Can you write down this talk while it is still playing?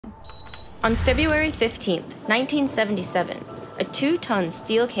On February 15, 1977, a 2-ton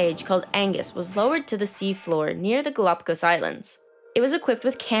steel cage called Angus was lowered to the sea floor near the Galapagos Islands. It was equipped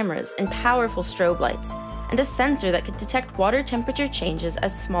with cameras and powerful strobe lights, and a sensor that could detect water temperature changes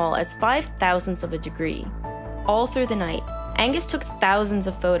as small as 5/1000ths of a degree. All through the night, Angus took thousands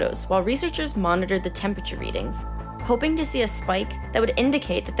of photos while researchers monitored the temperature readings, hoping to see a spike that would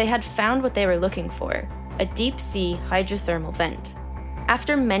indicate that they had found what they were looking for, a deep-sea hydrothermal vent.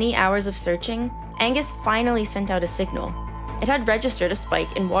 After many hours of searching, Angus finally sent out a signal. It had registered a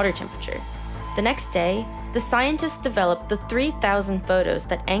spike in water temperature. The next day, the scientists developed the 3,000 photos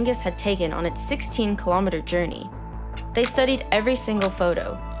that Angus had taken on its 16-kilometer journey. They studied every single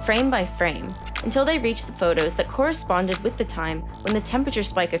photo, frame by frame, until they reached the photos that corresponded with the time when the temperature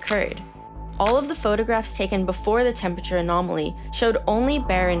spike occurred. All of the photographs taken before the temperature anomaly showed only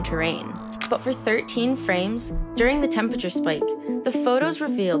barren terrain, but for 13 frames, during the temperature spike, the photos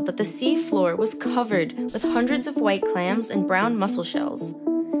revealed that the sea floor was covered with hundreds of white clams and brown mussel shells.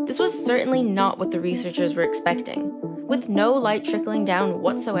 This was certainly not what the researchers were expecting. With no light trickling down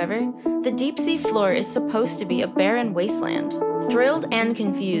whatsoever, the deep-sea floor is supposed to be a barren wasteland. Thrilled and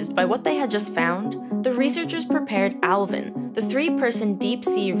confused by what they had just found, the researchers prepared Alvin, the 3-person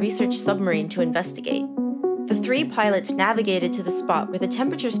deep-sea research submarine, to investigate. The 3 pilots navigated to the spot where the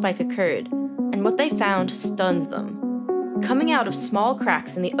temperature spike occurred, and what they found stunned them. Coming out of small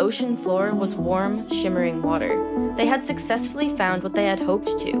cracks in the ocean floor was warm, shimmering water. They had successfully found what they had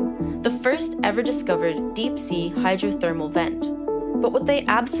hoped to, the first ever discovered deep-sea hydrothermal vent. But what they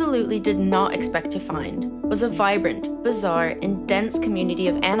absolutely did not expect to find was a vibrant, bizarre, and dense community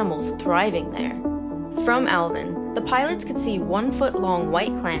of animals thriving there. From Alvin, the pilots could see 1-foot-long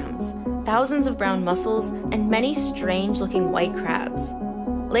white clams, thousands of brown mussels, and many strange-looking white crabs.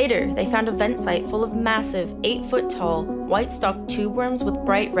 Later, they found a vent site full of massive, 8-foot-tall, white-stalked tube worms with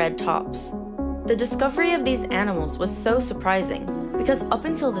bright red tops. The discovery of these animals was so surprising because up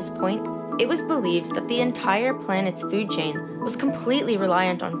until this point, it was believed that the entire planet's food chain was completely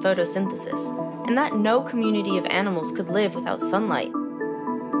reliant on photosynthesis, and that no community of animals could live without sunlight.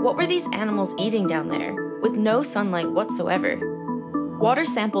 What were these animals eating down there, with no sunlight whatsoever? Water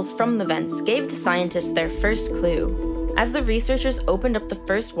samples from the vents gave the scientists their first clue. As the researchers opened up the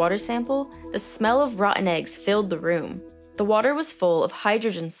first water sample, the smell of rotten eggs filled the room. The water was full of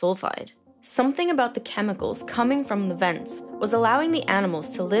hydrogen sulfide. Something about the chemicals coming from the vents was allowing the animals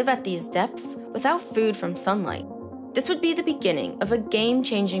to live at these depths without food from sunlight. This would be the beginning of a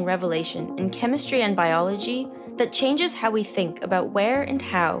game-changing revelation in chemistry and biology that changes how we think about where and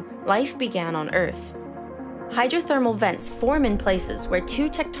how life began on Earth. Hydrothermal vents form in places where 2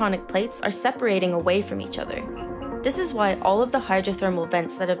 tectonic plates are separating away from each other. This is why all of the hydrothermal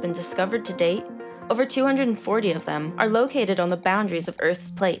vents that have been discovered to date, over 240 of them, are located on the boundaries of Earth's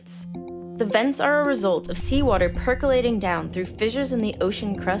plates. The vents are a result of seawater percolating down through fissures in the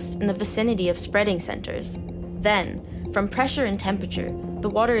ocean crust in the vicinity of spreading centers. Then, from pressure and temperature, the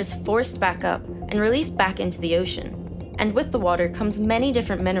water is forced back up and released back into the ocean. And with the water comes many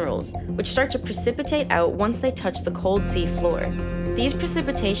different minerals, which start to precipitate out once they touch the cold sea floor. These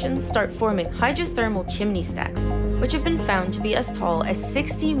precipitations start forming hydrothermal chimney stacks, which have been found to be as tall as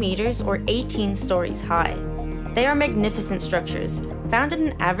 60 meters or 18 stories high. They are magnificent structures, found at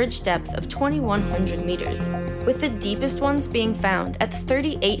an average depth of 2,100 meters, with the deepest ones being found at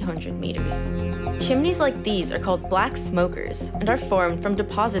 3,800 meters. Chimneys like these are called black smokers and are formed from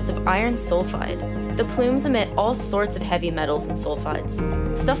deposits of iron sulfide. The plumes emit all sorts of heavy metals and sulfides,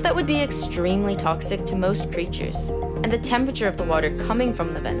 stuff that would be extremely toxic to most creatures, and the temperature of the water coming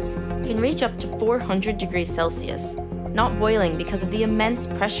from the vents can reach up to 400 degrees Celsius, not boiling because of the immense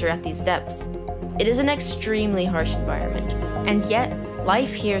pressure at these depths. It is an extremely harsh environment, and yet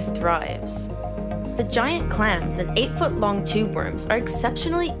life here thrives. The giant clams and 8-foot-long tube worms are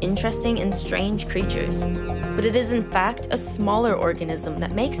exceptionally interesting and strange creatures, but it is in fact a smaller organism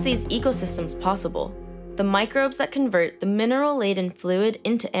that makes these ecosystems possible, the microbes that convert the mineral-laden fluid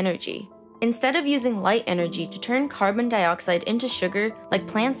into energy. Instead of using light energy to turn carbon dioxide into sugar like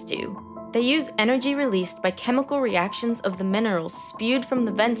plants do, they use energy released by chemical reactions of the minerals spewed from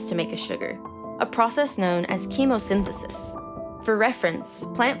the vents to make a sugar, a process known as chemosynthesis. For reference,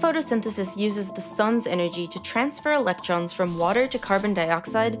 plant photosynthesis uses the sun's energy to transfer electrons from water to carbon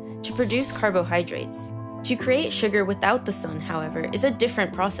dioxide to produce carbohydrates. To create sugar without the sun, however, is a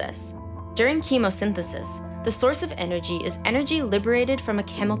different process. During chemosynthesis, the source of energy is energy liberated from a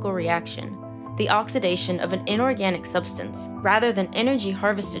chemical reaction, the oxidation of an inorganic substance, rather than energy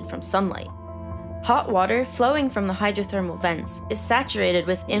harvested from sunlight. Hot water flowing from the hydrothermal vents is saturated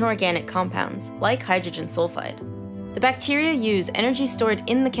with inorganic compounds, like hydrogen sulfide. The bacteria use energy stored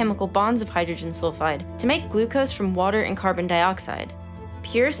in the chemical bonds of hydrogen sulfide to make glucose from water and carbon dioxide.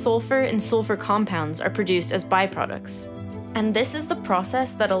 Pure sulfur and sulfur compounds are produced as byproducts. And this is the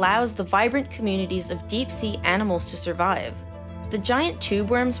process that allows the vibrant communities of deep-sea animals to survive. The giant tube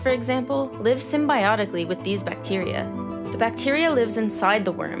worms, for example, live symbiotically with these bacteria. The bacteria lives inside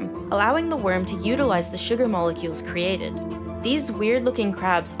the worm, allowing the worm to utilize the sugar molecules created. These weird-looking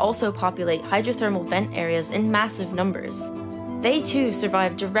crabs also populate hydrothermal vent areas in massive numbers. They too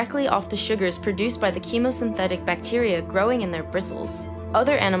survive directly off the sugars produced by the chemosynthetic bacteria growing in their bristles.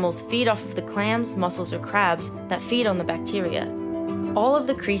 Other animals feed off of the clams, mussels, or crabs that feed on the bacteria. All of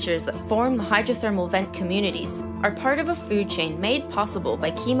the creatures that form the hydrothermal vent communities are part of a food chain made possible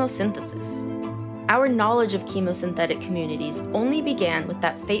by chemosynthesis. Our knowledge of chemosynthetic communities only began with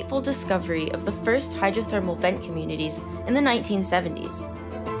that fateful discovery of the first hydrothermal vent communities in the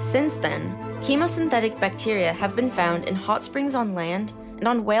 1970s. Since then, chemosynthetic bacteria have been found in hot springs on land and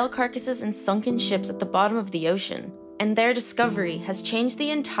on whale carcasses and sunken ships at the bottom of the ocean, and their discovery has changed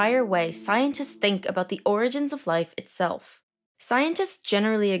the entire way scientists think about the origins of life itself. Scientists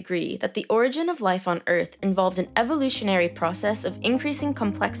generally agree that the origin of life on Earth involved an evolutionary process of increasing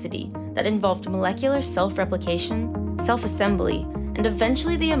complexity that involved molecular self-replication, self-assembly, and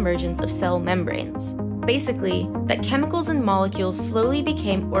eventually the emergence of cell membranes. Basically, that chemicals and molecules slowly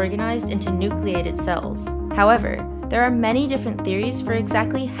became organized into nucleated cells. However, there are many different theories for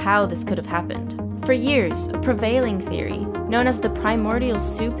exactly how this could have happened. For years, a prevailing theory, known as the primordial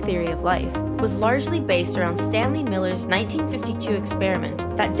soup theory of life, was largely based around Stanley Miller's 1952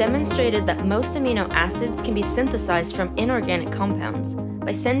 experiment that demonstrated that most amino acids can be synthesized from inorganic compounds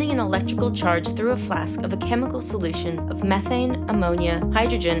by sending an electrical charge through a flask of a chemical solution of methane, ammonia,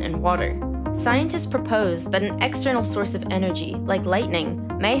 hydrogen, and water. Scientists proposed that an external source of energy, like lightning,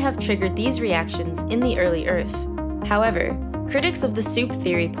 may have triggered these reactions in the early Earth. However, critics of the soup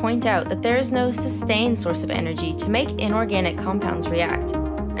theory point out that there is no sustained source of energy to make inorganic compounds react,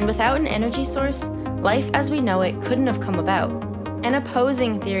 and without an energy source, life as we know it couldn't have come about. An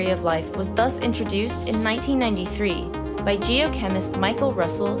opposing theory of life was thus introduced in 1993 by geochemist Michael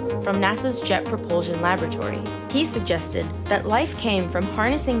Russell from NASA's Jet Propulsion Laboratory. He suggested that life came from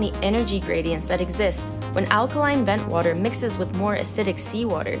harnessing the energy gradients that exist when alkaline vent water mixes with more acidic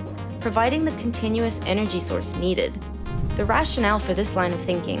seawater, providing the continuous energy source needed. The rationale for this line of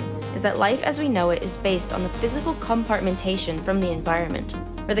thinking is that life as we know it is based on the physical compartmentation from the environment,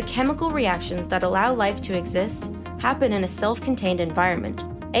 where the chemical reactions that allow life to exist happen in a self-contained environment,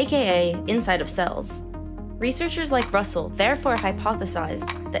 aka inside of cells. Researchers like Russell therefore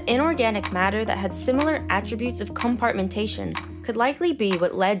hypothesized that inorganic matter that had similar attributes of compartmentation could likely be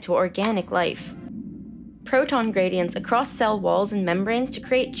what led to organic life. Proton gradients across cell walls and membranes to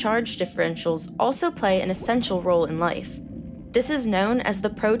create charge differentials also play an essential role in life. This is known as the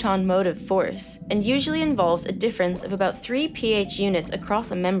proton motive force, and usually involves a difference of about 3 pH units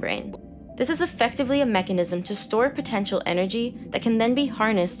across a membrane. This is effectively a mechanism to store potential energy that can then be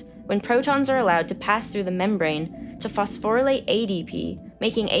harnessed when protons are allowed to pass through the membrane to phosphorylate ADP,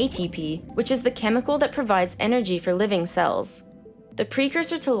 making ATP, which is the chemical that provides energy for living cells. The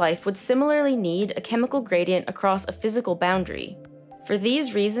precursor to life would similarly need a chemical gradient across a physical boundary. For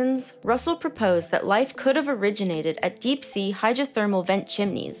these reasons, Russell proposed that life could have originated at deep-sea hydrothermal vent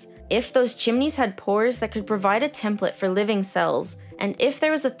chimneys, if those chimneys had pores that could provide a template for living cells, and if there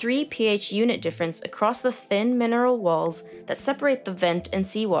was a 3 pH unit difference across the thin mineral walls that separate the vent and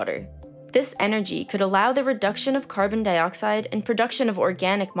seawater. This energy could allow the reduction of carbon dioxide and production of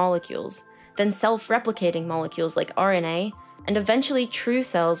organic molecules, then self-replicating molecules like RNA, and eventually true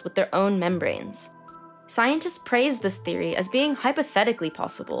cells with their own membranes. Scientists praised this theory as being hypothetically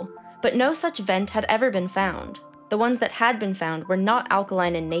possible, but no such vent had ever been found. The ones that had been found were not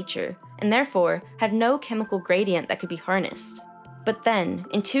alkaline in nature, and therefore had no chemical gradient that could be harnessed. But then,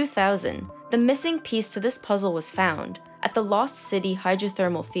 in 2000, the missing piece to this puzzle was found at the Lost City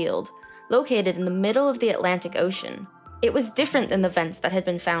hydrothermal field, located in the middle of the Atlantic Ocean. It was different than the vents that had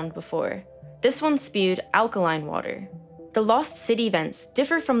been found before. This one spewed alkaline water. The Lost City vents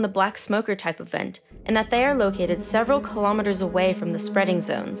differ from the black smoker type of vent in that they are located several kilometers away from the spreading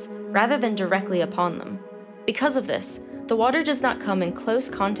zones, rather than directly upon them. Because of this, the water does not come in close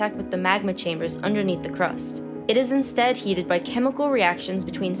contact with the magma chambers underneath the crust. It is instead heated by chemical reactions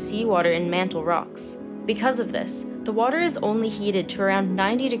between seawater and mantle rocks. Because of this, the water is only heated to around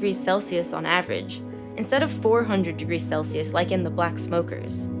 90 degrees Celsius on average, instead of 400 degrees Celsius like in the black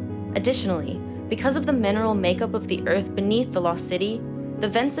smokers. Additionally, because of the mineral makeup of the earth beneath the Lost City, the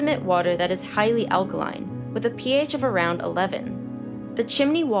vents emit water that is highly alkaline, with a pH of around 11. The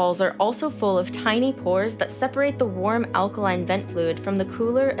chimney walls are also full of tiny pores that separate the warm alkaline vent fluid from the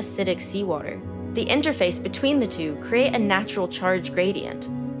cooler acidic seawater. The interface between the two create a natural charge gradient.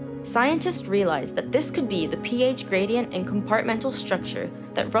 Scientists realized that this could be the pH gradient and compartmental structure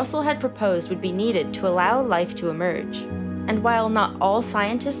that Russell had proposed would be needed to allow life to emerge. And while not all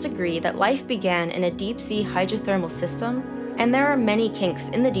scientists agree that life began in a deep-sea hydrothermal system, and there are many kinks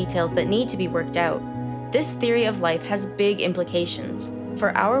in the details that need to be worked out, this theory of life has big implications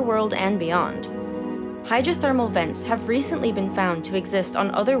for our world and beyond. Hydrothermal vents have recently been found to exist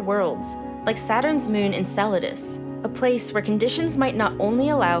on other worlds, like Saturn's moon Enceladus, a place where conditions might not only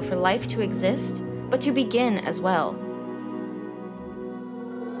allow for life to exist, but to begin as well.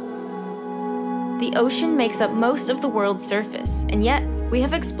 The ocean makes up most of the world's surface, and yet we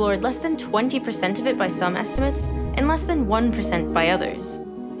have explored less than 20% of it by some estimates, and less than 1% by others.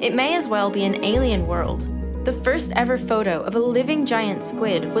 It may as well be an alien world. The first ever photo of a living giant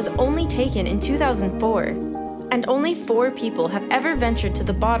squid was only taken in 2004. And only 4 people have ever ventured to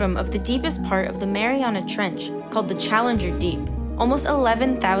the bottom of the deepest part of the Mariana Trench, called the Challenger Deep, almost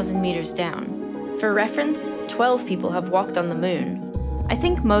 11,000 meters down. For reference, 12 people have walked on the moon. I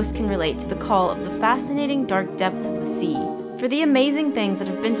think most can relate to the call of the fascinating dark depths of the sea, for the amazing things that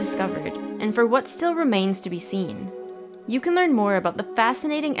have been discovered, and for what still remains to be seen. You can learn more about the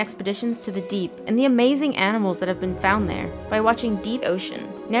fascinating expeditions to the deep and the amazing animals that have been found there by watching Deep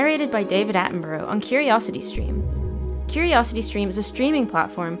Ocean, narrated by David Attenborough on CuriosityStream. CuriosityStream is a streaming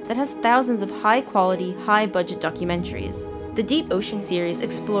platform that has thousands of high-quality, high-budget documentaries. The Deep Ocean series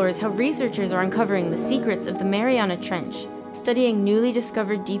explores how researchers are uncovering the secrets of the Mariana Trench, studying newly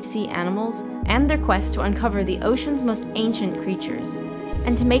discovered deep-sea animals, and their quest to uncover the ocean's most ancient creatures.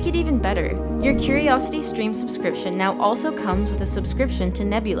 And to make it even better, your CuriosityStream subscription now also comes with a subscription to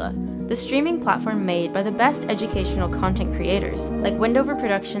Nebula, the streaming platform made by the best educational content creators, like Wendover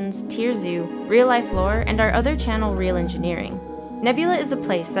Productions, Tier Zoo, Real Life Lore, and our other channel Real Engineering. Nebula is a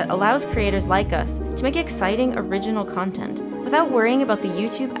place that allows creators like us to make exciting, original content without worrying about the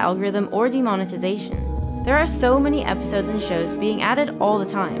YouTube algorithm or demonetization. There are so many episodes and shows being added all the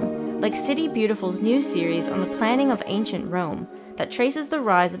time, like City Beautiful's new series on the planning of ancient Rome, that traces the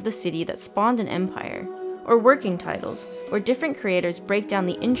rise of the city that spawned an empire, or Working Titles, where different creators break down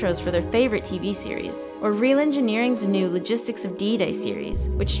the intros for their favorite TV series, or Real Engineering's new Logistics of D-Day series,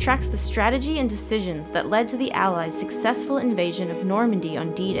 which tracks the strategy and decisions that led to the Allies' successful invasion of Normandy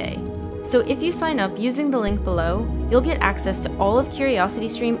on D-Day. So if you sign up using the link below, you'll get access to all of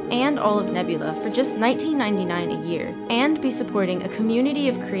CuriosityStream and all of Nebula for just $19.99 a year, and be supporting a community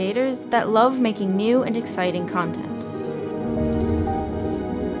of creators that love making new and exciting content.